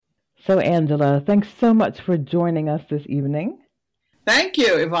So, Angela, thanks so much for joining us this evening. Thank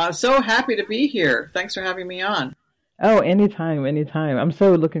you, Yvonne. So happy to be here. Thanks for having me on. Oh, anytime, anytime. I'm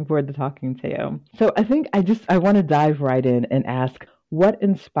so looking forward to talking to you. So I think I want to dive right in and ask, what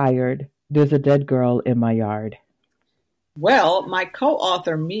inspired There's a Dead Girl in My Yard? Well, my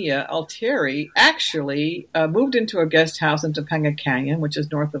co-author, Mia Altieri, actually moved into a guest house in Topanga Canyon, which is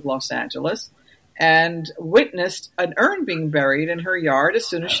north of Los Angeles, and witnessed an urn being buried in her yard as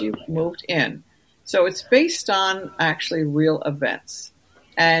soon as she moved in. So it's based on actually real events.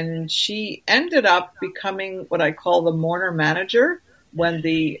 And she ended up becoming what I call the mourner manager when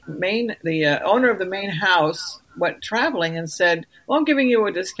the owner of the main house went traveling and said, well, I'm giving you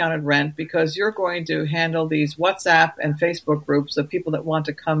a discounted rent because you're going to handle these WhatsApp and Facebook groups of people that want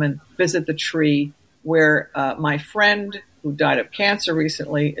to come and visit the tree where my friend who died of cancer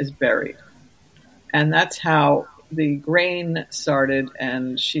recently is buried. And that's how the grain started.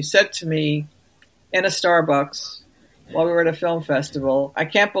 And she said to me in a Starbucks while we were at a film festival, I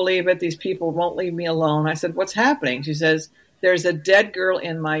can't believe it. These people won't leave me alone. I said, what's happening? She says, there's a dead girl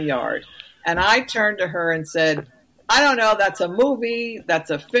in my yard. And I turned to her and said, I don't know. That's a movie.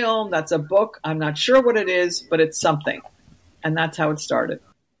 That's a film. That's a book. I'm not sure what it is, but it's something. And that's how it started.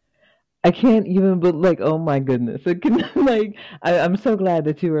 I can't even, but oh my goodness. It can, I'm so glad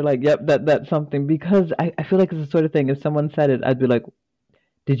that you were like, yep, that's something, because I feel like it's the sort of thing, if someone said it, I'd be like,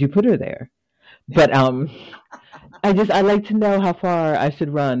 did you put her there? But, I like to know how far I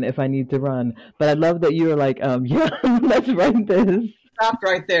should run if I need to run. But I love that you were like, yeah, let's write this. Stopped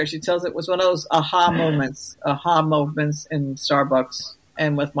right there. She tells it was one of those aha moments in Starbucks.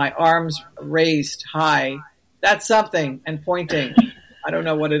 And with my arms raised high, that's something, and pointing. I don't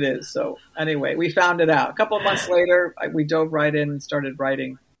know what it is. So anyway, we found it out. A couple of months later, we dove right in and started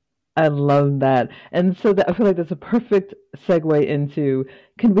writing. I love that. And so I feel like that's a perfect segue into,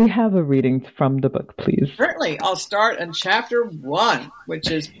 can we have a reading from the book, please? Certainly. I'll start in chapter 1, which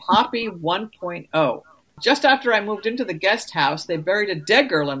is Poppy 1.0. Just after I moved into the guest house, they buried a dead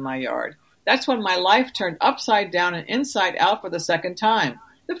girl in my yard. That's when my life turned upside down and inside out for the second time.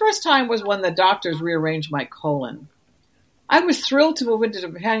 The first time was when the doctors rearranged my colon. I was thrilled to move into the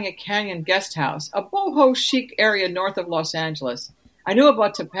Topanga Canyon guest house, a boho chic area north of Los Angeles. I knew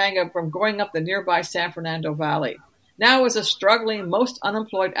about Topanga from growing up the nearby San Fernando Valley. Now, as a struggling, most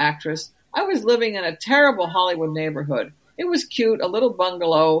unemployed actress, I was living in a terrible Hollywood neighborhood. It was cute, a little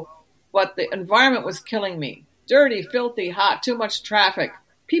bungalow, but the environment was killing me. Dirty, filthy, hot, too much traffic,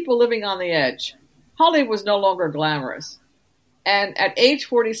 people living on the edge. Hollywood was no longer glamorous. And at age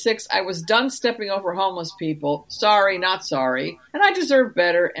 46, I was done stepping over homeless people. Sorry, not sorry. And I deserved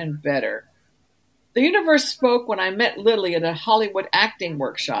better and better. The universe spoke when I met Lily at a Hollywood acting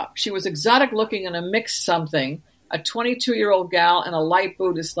workshop. She was exotic looking and a mixed something, a 22-year-old gal and a light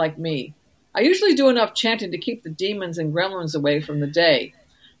Buddhist like me. I usually do enough chanting to keep the demons and gremlins away from the day.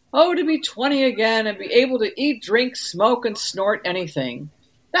 Oh, to be 20 again and be able to eat, drink, smoke, and snort anything.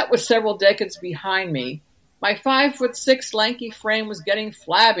 That was several decades behind me. My 5'6" lanky frame was getting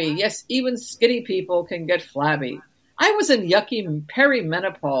flabby. Yes, even skinny people can get flabby. I was in yucky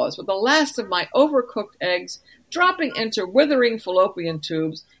perimenopause with the last of my overcooked eggs dropping into withering fallopian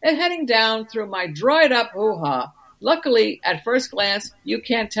tubes and heading down through my dried up hoo-ha. Luckily, at first glance, you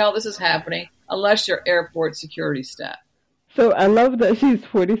can't tell this is happening unless you're airport security staff. So I love that she's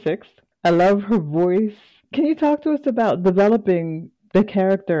 46. I love her voice. Can you talk to us about developing the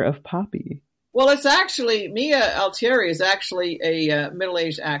character of Poppy? Well, it's actually, Mia Altieri is actually a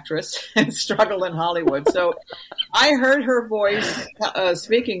middle-aged actress and struggled in Hollywood. So I heard her voice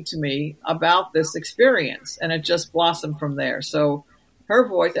speaking to me about this experience, and it just blossomed from there. So her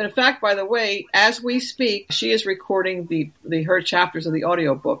voice, and in fact, by the way, as we speak, she is recording her chapters of the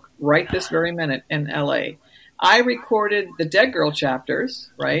audiobook right this very minute in LA. I recorded the Dead Girl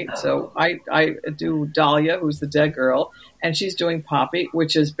chapters, right? So I do Dahlia, who's the dead girl, and she's doing Poppy,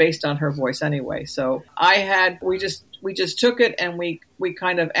 which is based on her voice anyway. So we just took it and we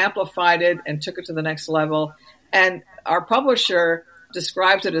kind of amplified it and took it to the next level. And our publisher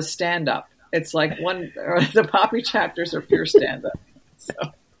describes it as stand-up. It's like the Poppy chapters are pure stand-up. So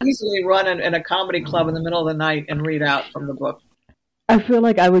easily run in a comedy club in the middle of the night and read out from the book. I feel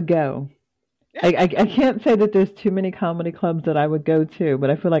like I would go. I can't say that there's too many comedy clubs that I would go to, but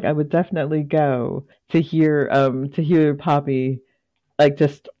I feel like I would definitely go to hear Poppy, like,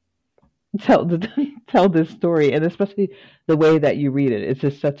 just tell this story, and especially the way that you read it. It's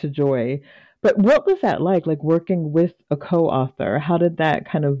just such a joy. But what was that like working with a co-author? How did that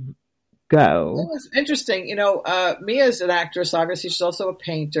kind of go? It was interesting. Mia's an actress. Obviously, she's also a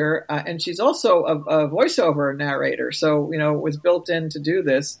painter, and she's also a voiceover narrator. So, it was built in to do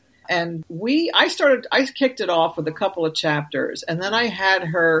this. And I kicked it off with a couple of chapters, and then I had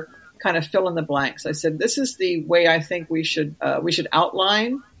her kind of fill in the blanks. I said, this is the way I think we should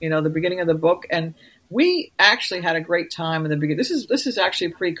outline, the beginning of the book. And we actually had a great time in the beginning. This is actually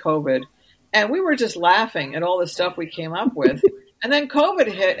pre-COVID, and we were just laughing at all the stuff we came up with. And then COVID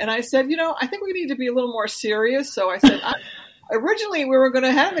hit, and I said, I think we need to be a little more serious. So I said, originally we were going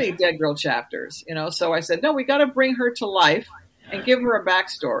to have any Dead Girl chapters, so I said, no, we got to bring her to life and give her a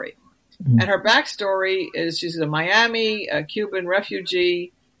backstory. And her backstory is she's a Miami, a Cuban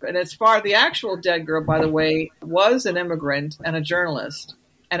refugee. And as far as the actual Dead Girl, by the way, was an immigrant and a journalist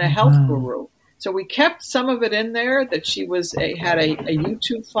and a health guru. So we kept some of it in there that she had a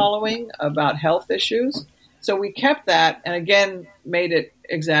YouTube following about health issues. So we kept that and again made it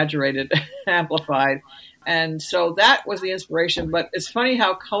exaggerated, amplified. And so that was the inspiration. But it's funny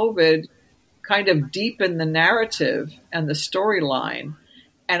how COVID kind of deepened the narrative and the storyline.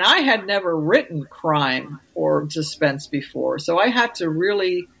 And I had never written crime or suspense before, so I had to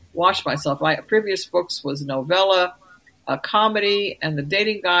really watch myself. My previous books was novella, a comedy, and the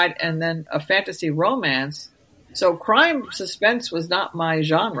dating guide, and then a fantasy romance. So crime suspense was not my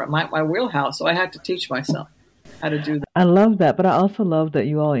genre, my wheelhouse, so I had to teach myself how to do that. I love that, but I also love that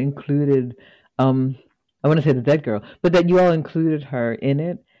you all included, I want to say the Dead Girl, but that you all included her in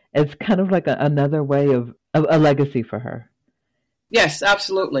it as kind of like another way of a legacy for her. Yes,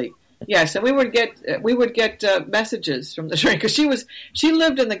 absolutely. Yes, and we would get messages from the tree because she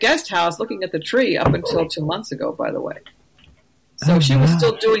lived in the guest house looking at the tree up until 2 months ago, by the way. So she was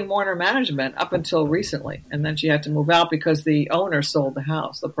still doing Warner management up until recently, and then she had to move out because the owner sold the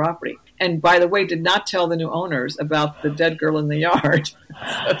house, the property. And by the way, did not tell the new owners about the Dead Girl in the yard,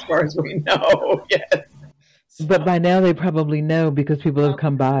 as far as we know. Yes, but by now they probably know because people have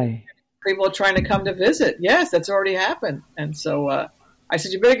come by. People are trying to come to visit. Yes, that's already happened. And so I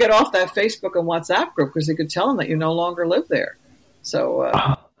said, you better get off that Facebook and WhatsApp group because they could tell them that you no longer live there. So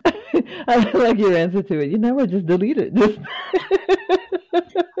I like your answer to it. I just delete it.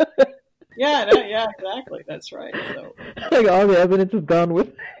 Yeah, exactly. That's right. So like all the evidence is gone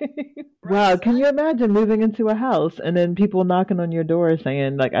with me. Wow, can you imagine moving into a house and then people knocking on your door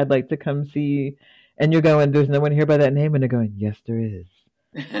saying, like, I'd like to come see, and you're going, there's no one here by that name, and they're going, yes, there is.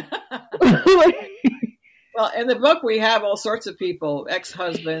 Well, in the book, we have all sorts of people,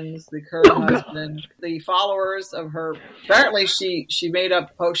 ex-husbands, the current husband, the followers of her. Apparently, she made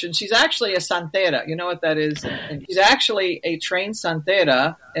up potions. She's actually a santera. You know what that is? And she's actually a trained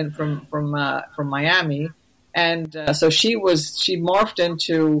santera and from Miami. And so she morphed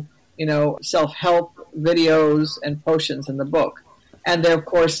into, self-help videos and potions in the book. And there, of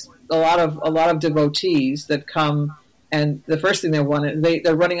course, a lot of devotees that come. And the first thing they want,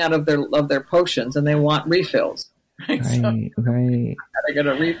 they're running out of their potions, and they want refills. Right. Right. They get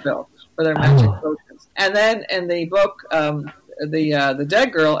a refill for their magic potions. And then in the book, the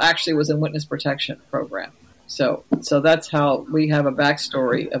Dead Girl actually was in witness protection program. So that's how we have a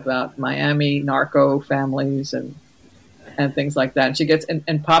backstory about Miami narco families and things like that. And she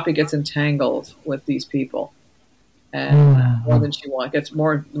and Poppy gets entangled with these people, and more than she wants, gets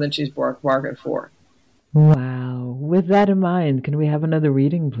more than she's bargained for. Wow. With that in mind, can we have another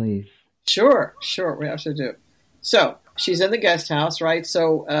reading, please? Sure, we actually do. So she's in the guest house, right?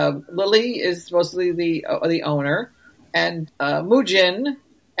 So Lily is supposedly the owner, and Mujin,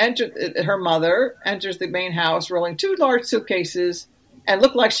 her mother, enters the main house, rolling 2 large suitcases, and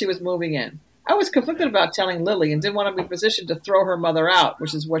looked like she was moving in. I was conflicted about telling Lily and didn't want to be positioned to throw her mother out,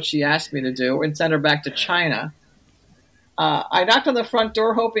 which is what she asked me to do, and send her back to China. I knocked on the front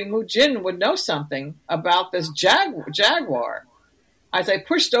door hoping Mujin would know something about this jaguar. As I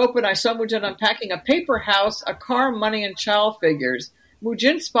pushed open, I saw Mujin unpacking a paper house, a car, money, and child figures.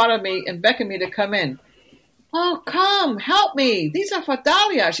 Mujin spotted me and beckoned me to come in. Oh, come, help me. These are for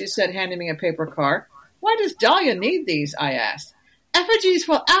Dahlia, she said, handing me a paper car. Why does Dahlia need these? I asked. Effigies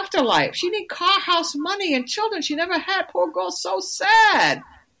for afterlife. She need car, house, money, and children she never had. Poor girl, so sad.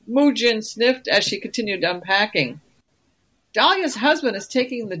 Mujin sniffed as she continued unpacking. Dahlia's husband is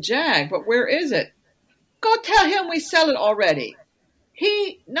taking the Jag, but where is it? Go tell him we sell it already.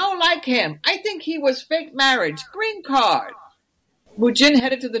 He no like him. I think he was fake marriage. Green card. Mujin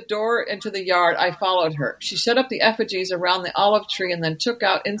headed to the door into the yard. I followed her. She set up the effigies around the olive tree and then took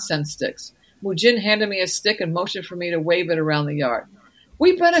out incense sticks. Mujin handed me a stick and motioned for me to wave it around the yard.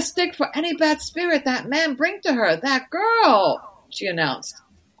 We burn a stick for any bad spirit that man bring to her. That girl, she announced.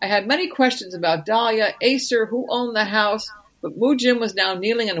 I had many questions about Dahlia, Acer, who owned the house, but Mujin was now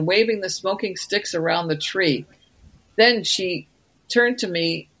kneeling and waving the smoking sticks around the tree. Then she turned to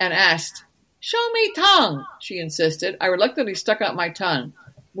me and asked, Show me tongue, she insisted. I reluctantly stuck out my tongue.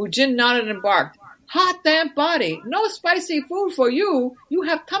 Mujin nodded and barked. Hot damn body. No spicy food for you. You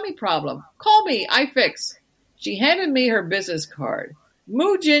have tummy problem. Call me. I fix. She handed me her business card.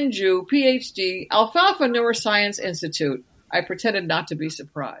 Mujin Ju, PhD, Alfalfa Neuroscience Institute. I pretended not to be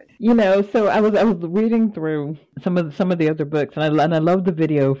surprised. So I was reading through some of the other books, and I love the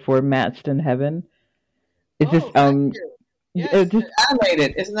video for Matched in Heaven. It's just Yes, it's just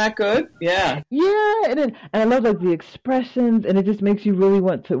animated. Isn't that good? Yeah. Yeah, and I love like the expressions, and it just makes you really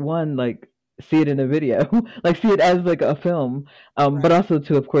want to like see it in a video, like see it as like a film. Right. But also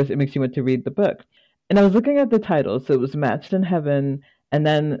too, of course, it makes you want to read the book. And I was looking at the title, so it was Matched in Heaven, and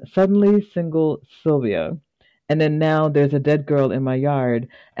then Suddenly Single Sylvia. And then Now There's a Dead Girl in My Yard.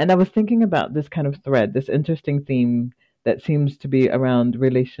 And I was thinking about this kind of thread, this interesting theme that seems to be around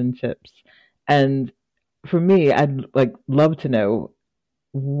relationships. And for me, I'd like love to know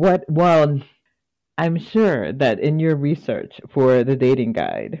well, I'm sure that in your research for the dating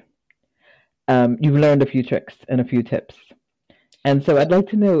guide, you've learned a few tricks and a few tips. And so I'd like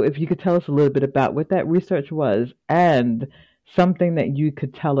to know if you could tell us a little bit about what that research was and something that you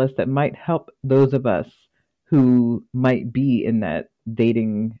could tell us that might help those of us who might be in that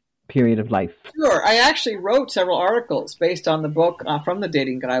dating period of life. Sure. I actually wrote several articles based on the book from the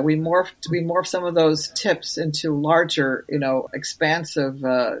dating guide. We morphed some of those tips into larger, expansive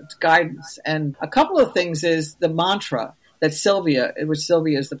guidance. And a couple of things is the mantra that Sylvia, which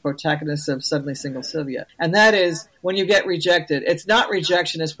Sylvia is the protagonist of Suddenly Single Sylvia. And that is when you get rejected, it's not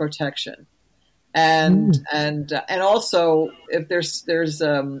rejection, it's protection. And also if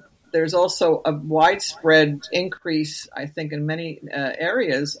there's also a widespread increase, I think, in many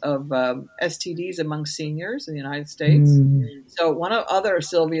areas of STDs among seniors in the United States. So one of other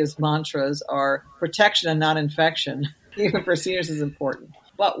Sylvia's mantras are protection and not infection. Even for seniors is important.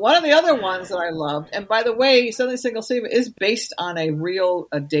 But one of the other ones that I loved, and by the way, Suddenly Single Sylvia is based on a real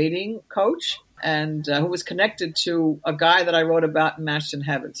dating coach, and who was connected to a guy that I wrote about in Matched in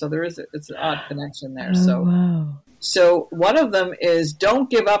Heaven. So it's an odd connection there. Oh, wow. So one of them is don't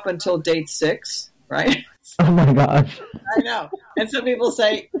give up until date 6, right? Oh my gosh. I know. And some people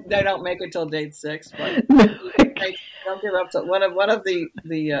say they don't make it till date 6, but don't give up to one of the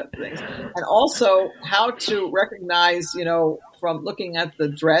things. And also how to recognize, from looking at the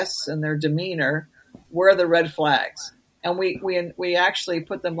dress and their demeanor, where are the red flags. And we actually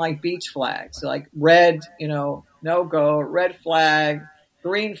put them like beach flags, like red, no go, red flag,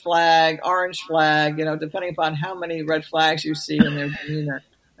 green flag, orange flag, depending upon how many red flags you see in their demeanor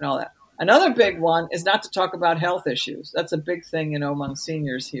and all that. Another big one is not to talk about health issues. That's a big thing, among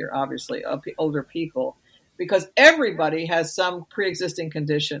seniors here, obviously, older people, because everybody has some pre-existing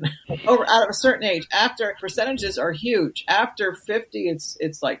condition out of a certain age. After percentages are huge. After 50,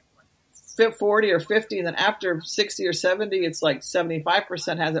 it's like 40 or 50, and then after 60 or 70, it's like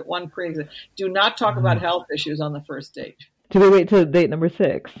 75% has it one pre-existing. Do not talk about health issues on the first date. Do we wait till date number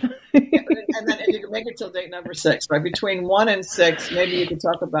 6? And then if you can make it till date number 6, right? Between 1 and 6, maybe you can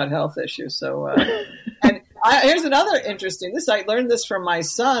talk about health issues. So, here's another interesting. I learned this from my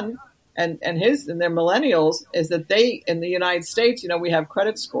son and their millennials, is that they, in the United States, we have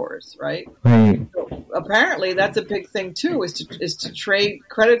credit scores, right? Right. So apparently that's a big thing too, is to trade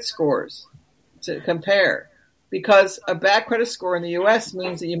credit scores, to compare. Because a bad credit score in the U.S.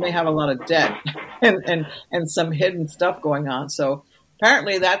 means that you may have a lot of debt and some hidden stuff going on. So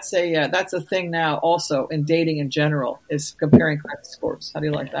apparently that's a thing now also in dating in general, is comparing credit scores. How do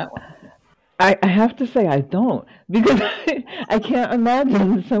you like that one? I have to say I don't, because I can't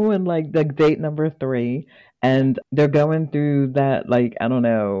imagine someone like the date number 3 and they're going through that, like, I don't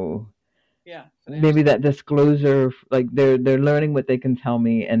know. Yeah. Maybe that disclosure, like they're learning what they can tell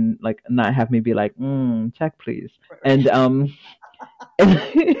me and like not have me be like, check please. And or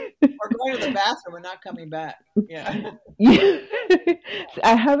going to the bathroom and not coming back. Yeah.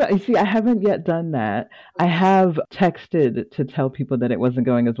 I haven't yet done that. I have texted to tell people that it wasn't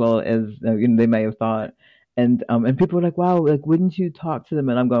going as well as they may have thought. And people were like, wow, like wouldn't you talk to them?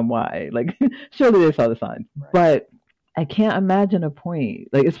 And I'm going, why? Like surely they saw the signs. Right. But I can't imagine a point,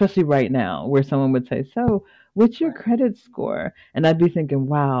 like especially right now, where someone would say, so what's your credit score? And I'd be thinking,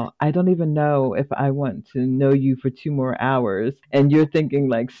 wow, I don't even know if I want to know you for 2 more hours. And you're thinking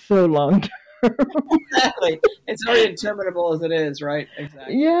like so long term. Exactly. It's very interminable as it is, right?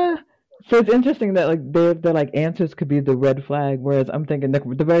 Exactly. Yeah. So it's interesting that like they're like answers could be the red flag, whereas I'm thinking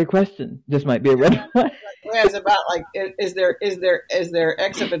the very question just might be a red flag. Yeah, it's about like is there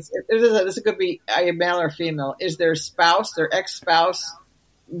ex, if this could be a male or female, is their spouse, their ex-spouse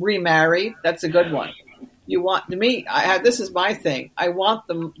remarried? That's a good one. You want to me? This is my thing. I want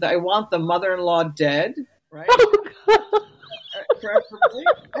the mother-in-law dead, right? preferably.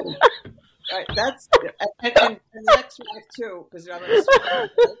 Right, that's and the ex-wife too, because I'm a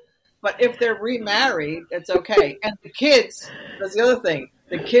but if they're remarried, it's okay. And the kids, that's the other thing.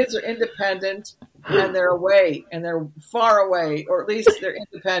 The kids are independent and they're away and they're far away, or at least they're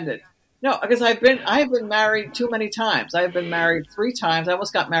independent. No, because I've been married too many times. I've been married 3 times. I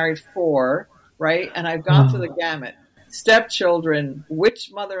almost got married 4, right? And I've gone through the gamut. Stepchildren,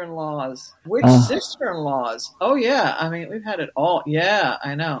 which mother-in-laws, which sister-in-laws. Oh yeah, I mean we've had it all. Yeah,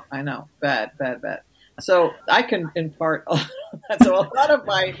 I know. Bad. So I can impart a lot of that. So a lot of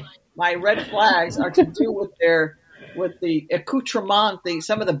my red flags are to do with the accoutrement,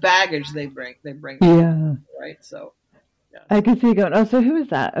 some of the baggage they bring. Yeah. Right. So yeah. I can see you going, oh, so who is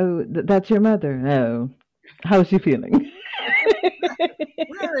that? Oh, that's your mother. Oh, how's she feeling?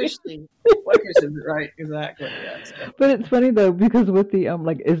 Where is she? What is it? Right, exactly. Yes. But it's funny though, because with the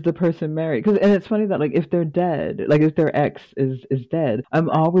like, is the person married? And it's funny that like if they're dead, like if their ex is dead, I'm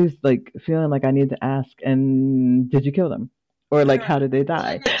always like feeling like I need to ask, and did you kill them? Or like, how did they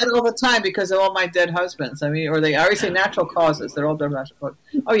die? I get it all the time because of all my dead husbands. I mean, or I always say natural causes. They're all dead natural causes.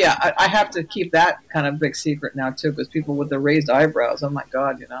 Oh yeah, I have to keep that kind of big secret now too, because people with the raised eyebrows. Oh my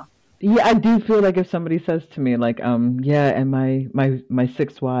God, Yeah, I do feel like if somebody says to me like, yeah, and my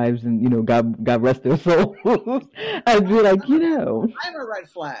 6 wives, and God rest their souls, I'd be like, I'm a red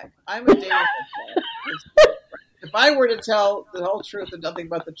flag. I'm a dating red flag. If I were to tell the whole truth and nothing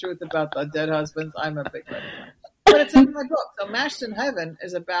but the truth about the dead husbands, I'm a big red flag. But it's in my book. So Mashed in Heaven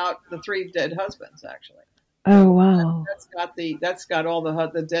is about the 3 dead husbands, actually. Oh wow! That's got all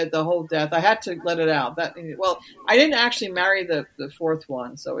the whole death. I had to let it out. I didn't actually marry the 4th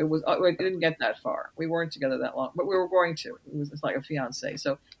one, so it didn't get that far. We weren't together that long, but we were going to. It was just like a fiance.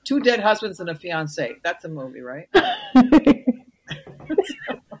 So 2 dead husbands and a fiance. That's a movie, right?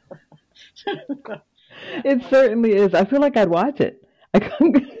 It certainly is. I feel like I'd watch it.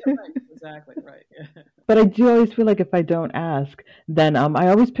 Exactly right. Yeah. But I do always feel like if I don't ask, then I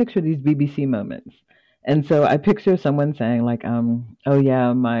always picture these BBC moments. And so I picture someone saying like, oh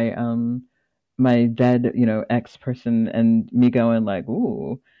yeah, my dead, ex person, and me going like,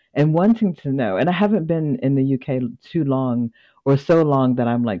 ooh, and wanting to know. And I haven't been in the UK too long, or so long that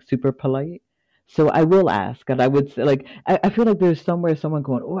I'm like super polite. So I will ask, and I would say like, I feel like there's somewhere someone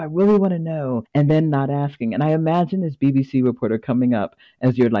going, oh, I really want to know, and then not asking. And I imagine this BBC reporter coming up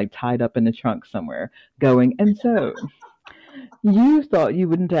as you're like tied up in the trunk somewhere, going, and so you thought you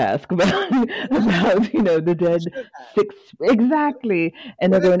wouldn't ask about the dead 6 exactly,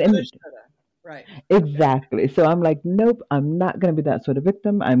 and they're going in. Right. Exactly. So I'm like, nope, I'm not going to be that sort of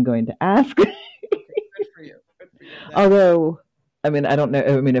victim. I'm going to ask. Okay, good for you. Although, I mean, I don't know.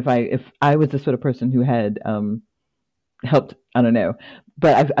 I mean, if I was the sort of person who had helped, I don't know.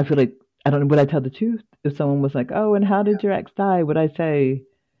 But I feel like, I don't know, would I tell the truth? If someone was like, oh, and how did your ex die? Would I say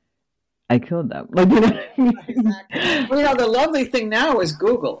I killed them? Like, Exactly. Well, the lovely thing now is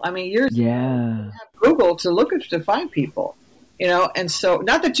Google. I mean, you have Google to find people. And so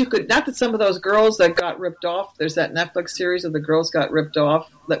not that some of those girls that got ripped off, there's that Netflix series of the girls got ripped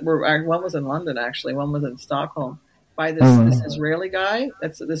off one was in London actually, one was in Stockholm by this Israeli guy.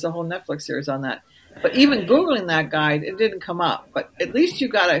 There's a whole Netflix series on that. But even Googling that guy, it didn't come up. But at least you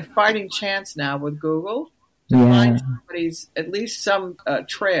got a fighting chance now with Google to find somebody's, at least some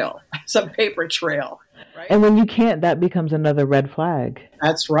trail, some paper trail. Right? And when you can't, that becomes another red flag.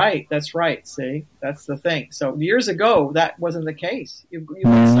 That's right. See, that's the thing. So years ago, that wasn't the case. You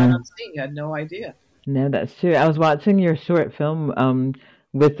went sight unseen. You had no idea. No, that's true. I was watching your short film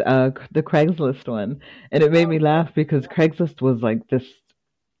with the Craigslist one, and it made me laugh because Craigslist was like this.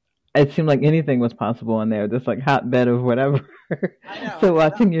 It seemed like anything was possible on there, this like hotbed of whatever. I know, so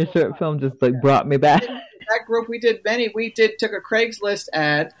watching your short film just like brought me back. That group took a Craigslist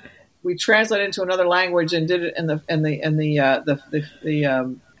ad. We translated it into another language and did it in the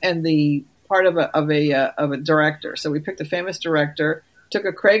part of a director. So we picked a famous director, took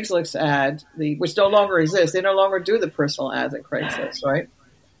a Craigslist ad, which no longer exists. They no longer do the personal ads at Craigslist, right?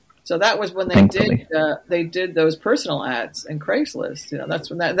 So that was when they did those personal ads in Craigslist. That's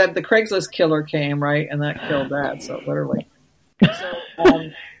when that the Craigslist killer came, right, and that killed that. So literally. So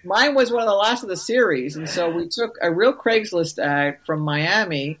mine was one of the last of the series, and so we took a real Craigslist ad from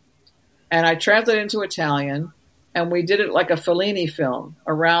Miami. And I translated into Italian, and we did it like a Fellini film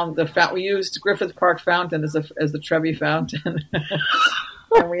around the fountain. We used Griffith Park Fountain as the Trevi Fountain.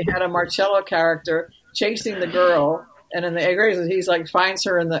 And we had a Marcello character chasing the girl. And in the egg he's like finds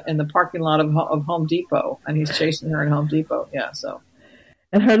her in the parking lot of Home Depot, and he's chasing her in Home Depot. Yeah, so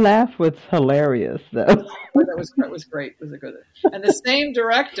And her laugh was hilarious, though. That was great. It was a good. And the same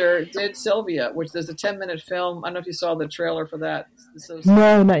director did Sylvia, which there's a 10-minute film. I don't know if you saw the trailer for that.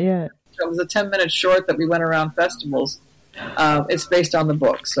 No, not yet. It was a 10-minute short that we went around festivals. It's based on the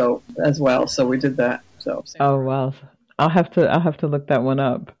book, so as well. So we did that. So. Oh wow, I'll have to look that one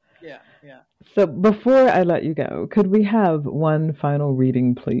up. Yeah, yeah. So before I let you go, could we have one final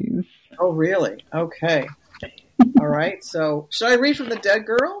reading, please? Oh, really? Okay. All right. So should I read from The Dead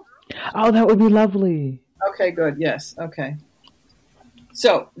Girl? Oh, that would be lovely. Okay, good. Yes. Okay.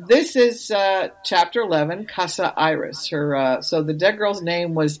 So this is chapter 11, Casa Iris. So the dead girl's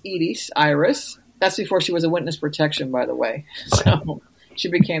name was Edith Iris. That's before she was a witness protection, by the way. So she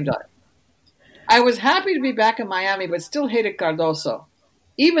became dead. I was happy to be back in Miami, but still hated Cardoso.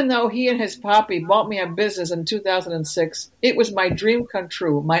 Even though he and his papi bought me a business in 2006, it was my dream come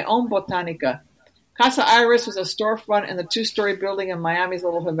true, my own botanica. Casa Iris was a storefront in the 2-story building in Miami's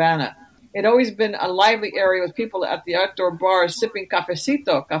Little Havana. It had always been a lively area with people at the outdoor bars sipping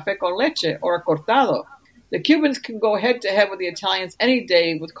cafecito, café con leche, or a cortado. The Cubans can go head-to-head with the Italians any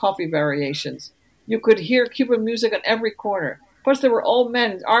day with coffee variations. You could hear Cuban music on every corner. Plus, there were old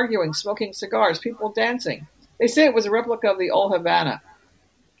men arguing, smoking cigars, people dancing. They say it was a replica of the old Havana.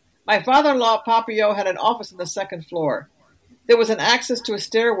 My father-in-law, Papio, had an office on the second floor. There was an access to a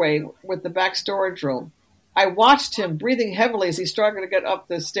stairway with the back storage room. I watched him, breathing heavily as he struggled to get up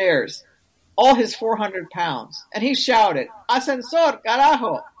the stairs, all his 400 pounds. And he shouted, "Ascensor,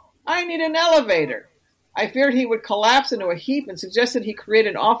 carajo! I need an elevator." I feared he would collapse into a heap and suggested he create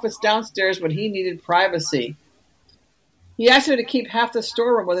an office downstairs when he needed privacy. He asked me to keep half the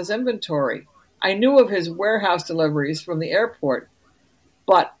storeroom with his inventory. I knew of his warehouse deliveries from the airport,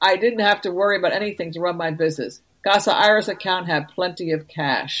 but I didn't have to worry about anything to run my business. Casa Iris' account had plenty of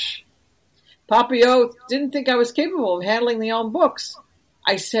cash. Papio didn't think I was capable of handling the own books.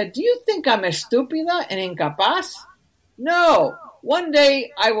 I said, "Do you think I'm estúpida and incapaz?" "No. One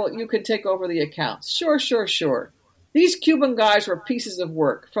day you could take over the accounts." Sure. These Cuban guys were pieces of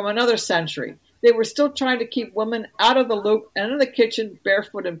work from another century. They were still trying to keep women out of the loop and in the kitchen,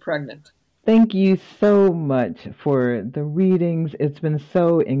 barefoot and pregnant. Thank you so much for the readings. It's been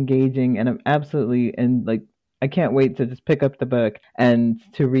so engaging, and I'm absolutely I can't wait to just pick up the book and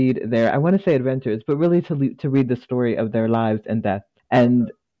to read I want to say adventures, but really to read the story of their lives and death.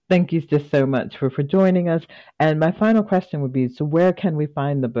 And thank you just so much for joining us. And my final question would be, so where can we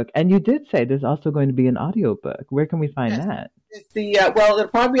find the book? And you did say there's also going to be an audiobook. Where can we find that? It's it'll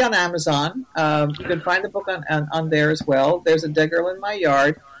probably be on Amazon. You can find the book on there as well. There's A Dead Girl in My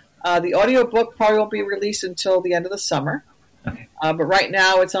Yard. The audiobook probably won't be released until the end of the summer. Okay. But right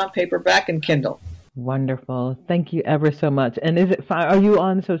now it's on paperback and Kindle. Wonderful. Thank you ever so much. And are you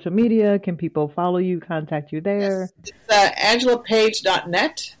on social media? Can people follow you, contact you there? Yes. It's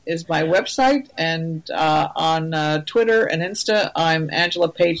AngelaPage.net is my website. And on Twitter and Insta, I'm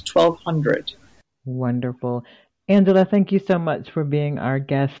AngelaPage1200. Wonderful. Angela, thank you so much for being our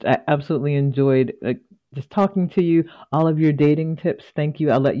guest. I absolutely enjoyed just talking to you, all of your dating tips. Thank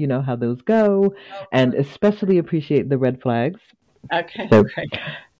you. I'll let you know how those go. And especially appreciate the red flags. Okay. So, great.